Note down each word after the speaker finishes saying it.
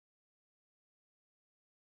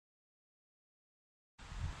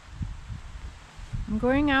I'm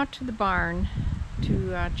going out to the barn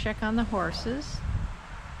to check on the horses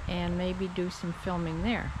and maybe do some filming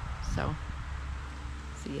there. So,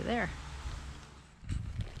 see you there.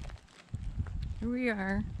 Here we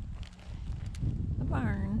are, the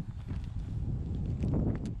barn.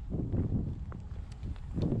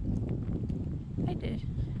 I did.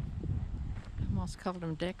 Almost called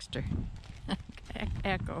him Dexter.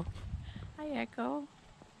 Echo. Hi, Echo.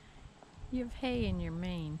 You have hay in your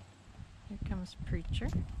mane. Here comes Preacher.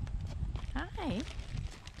 Hi.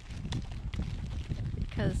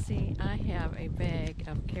 Because, see, I have a bag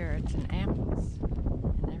of carrots and apples,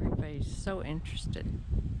 and everybody's so interested.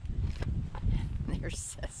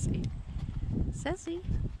 There's Ceci. Ceci.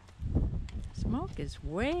 Smoke is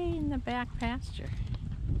way in the back pasture.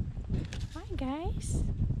 Hi, guys.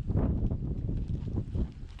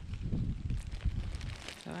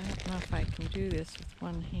 So I don't know if I can do this with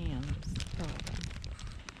one hand. Is the problem.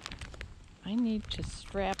 I need to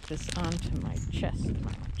strap this onto my chest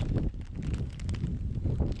mount.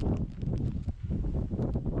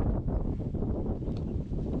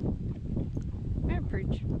 Here,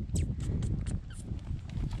 Preach.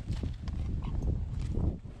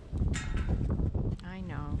 I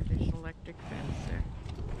know, there's an electric fence there.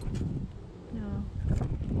 No.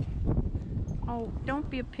 Oh, don't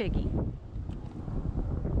be a piggy.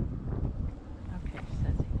 Okay,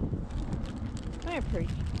 Ceci. Come here, Preach.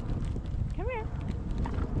 Come here.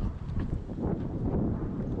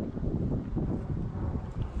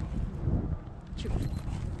 Choo.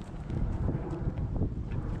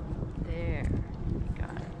 There.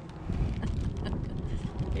 Got it.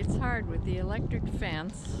 It's hard with the electric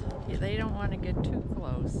fence. They don't want to get too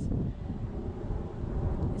close.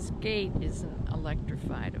 This gate isn't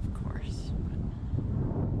electrified, of course.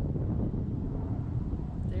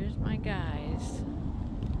 But there's my guys.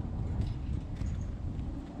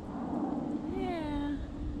 Yeah.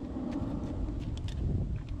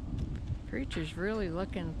 Preacher's really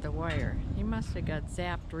looking at the wire. He must have got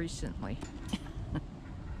zapped recently.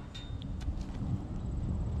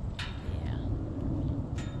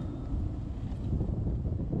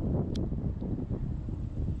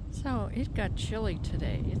 So it got chilly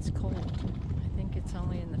today. It's cold. I think it's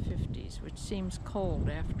only in the 50s, which seems cold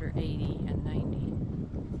after 80 and 90.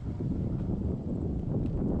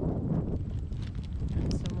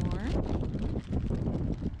 And some more.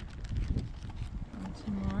 And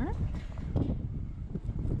some more.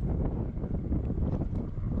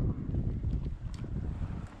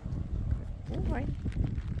 Good boy.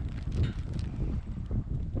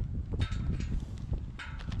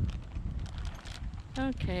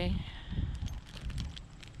 Okay,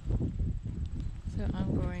 so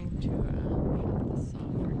I'm going to shut this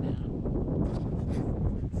off for now.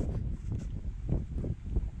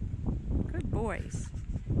 Good boys.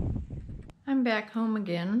 I'm back home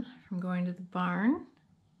again from going to the barn,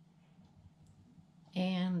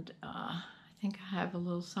 and I think I have a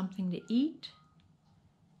little something to eat,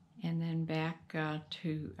 and then back I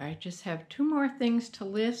just have 2 more things to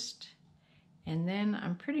list. And then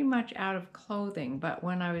I'm pretty much out of clothing, but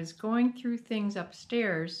when I was going through things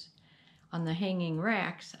upstairs on the hanging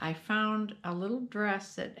racks, I found a little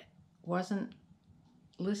dress that wasn't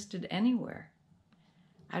listed anywhere.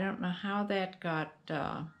 I don't know how that got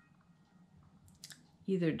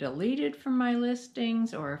either deleted from my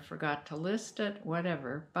listings or I forgot to list it,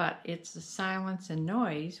 whatever, but it's the Silence and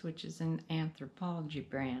Noise, which is an Anthropologie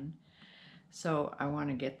brand. So I want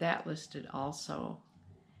to get that listed also.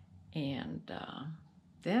 And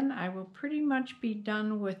then I will pretty much be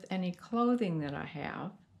done with any clothing that I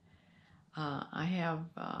have. I have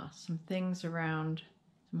some things around,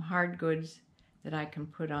 some hard goods that I can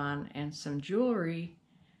put on, and some jewelry,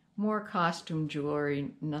 more costume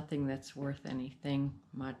jewelry, nothing that's worth anything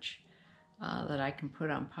much, that I can put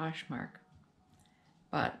on Poshmark.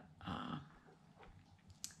 But I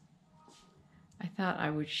thought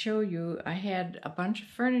I would show you, I had a bunch of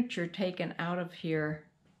furniture taken out of here.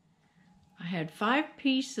 I had 5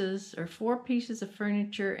 pieces or 4 pieces of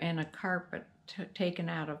furniture and a carpet taken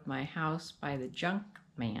out of my house by the junk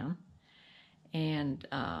man, and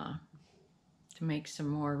to make some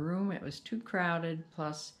more room. It was too crowded,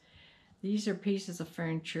 plus these are pieces of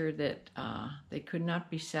furniture that they could not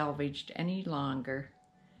be salvaged any longer.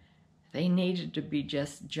 They needed to be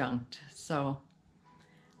just junked, so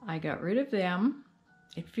I got rid of them.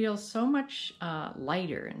 It feels so much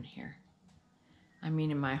lighter in here. I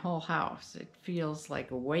mean, in my whole house, it feels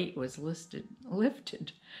like a weight was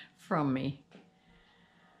lifted from me.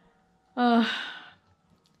 When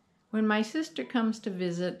my sister comes to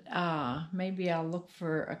visit, maybe I'll look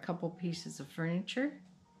for a couple pieces of furniture,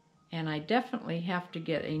 and I definitely have to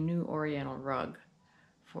get a new Oriental rug.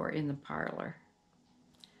 for in the parlor.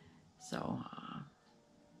 So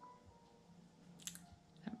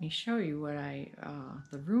let me show you what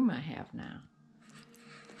the room I have now.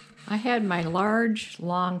 I had my large,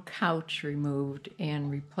 long couch removed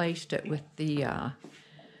and replaced it with the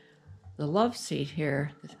love seat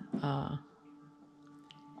here.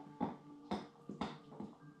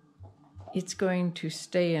 It's going to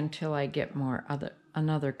stay until I get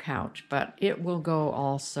another couch, but it will go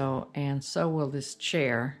also, and so will this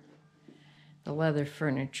chair. The leather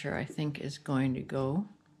furniture, I think, is going to go.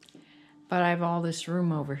 But I have all this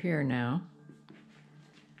room over here now,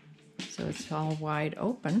 so it's all wide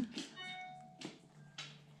open.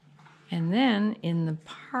 And then in the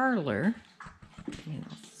parlor,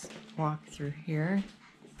 let's walk through here.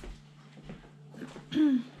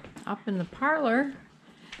 Up in the parlor,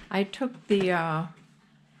 I took the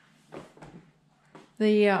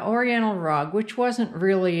Oriental rug, which wasn't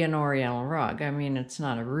really an Oriental rug. I mean, it's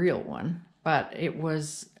not a real one, but it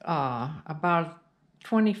was about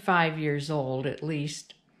 25 years old at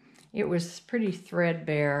least. It was pretty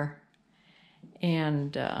threadbare,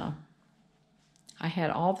 and I had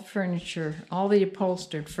all the furniture, all the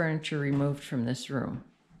upholstered furniture removed from this room.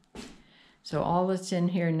 So all that's in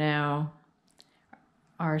here now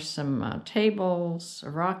are some tables, a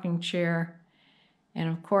rocking chair, and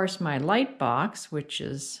of course my light box, which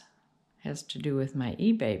has to do with my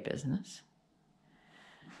eBay business.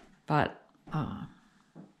 But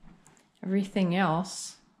everything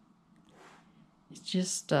else is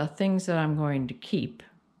just things that I'm going to keep.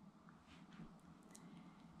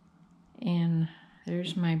 And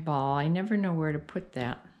there's my ball. I never know where to put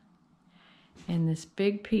that. And this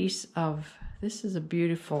big piece of, this is a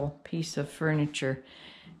beautiful piece of furniture.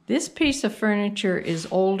 This piece of furniture is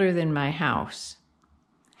older than my house.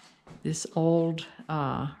 This old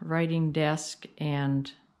writing desk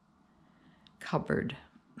and cupboard.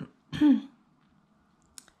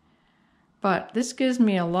 But this gives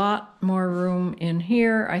me a lot more room in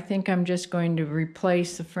here. I think I'm just going to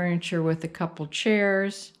replace the furniture with a couple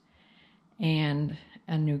chairs and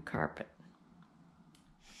a new carpet.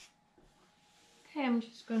 Okay, I'm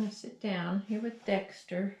just going to sit down here with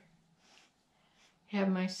Dexter, have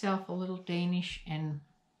myself a little Danish and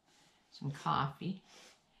some coffee.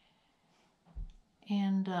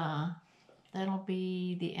 And that'll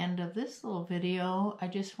be the end of this little video. I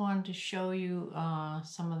just wanted to show you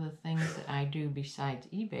some of the things that I do besides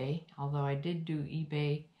eBay, although I did do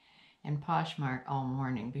eBay and Poshmark all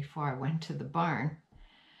morning before I went to the barn.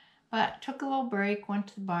 But took a little break, went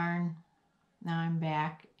to the barn. Now I'm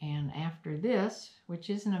back, and after this, which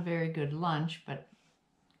isn't a very good lunch, but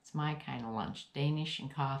it's my kind of lunch, Danish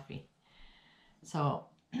and coffee. So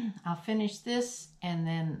I'll finish this and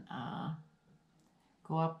then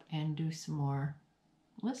go up and do some more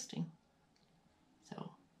listing.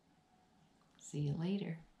 So see you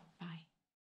later.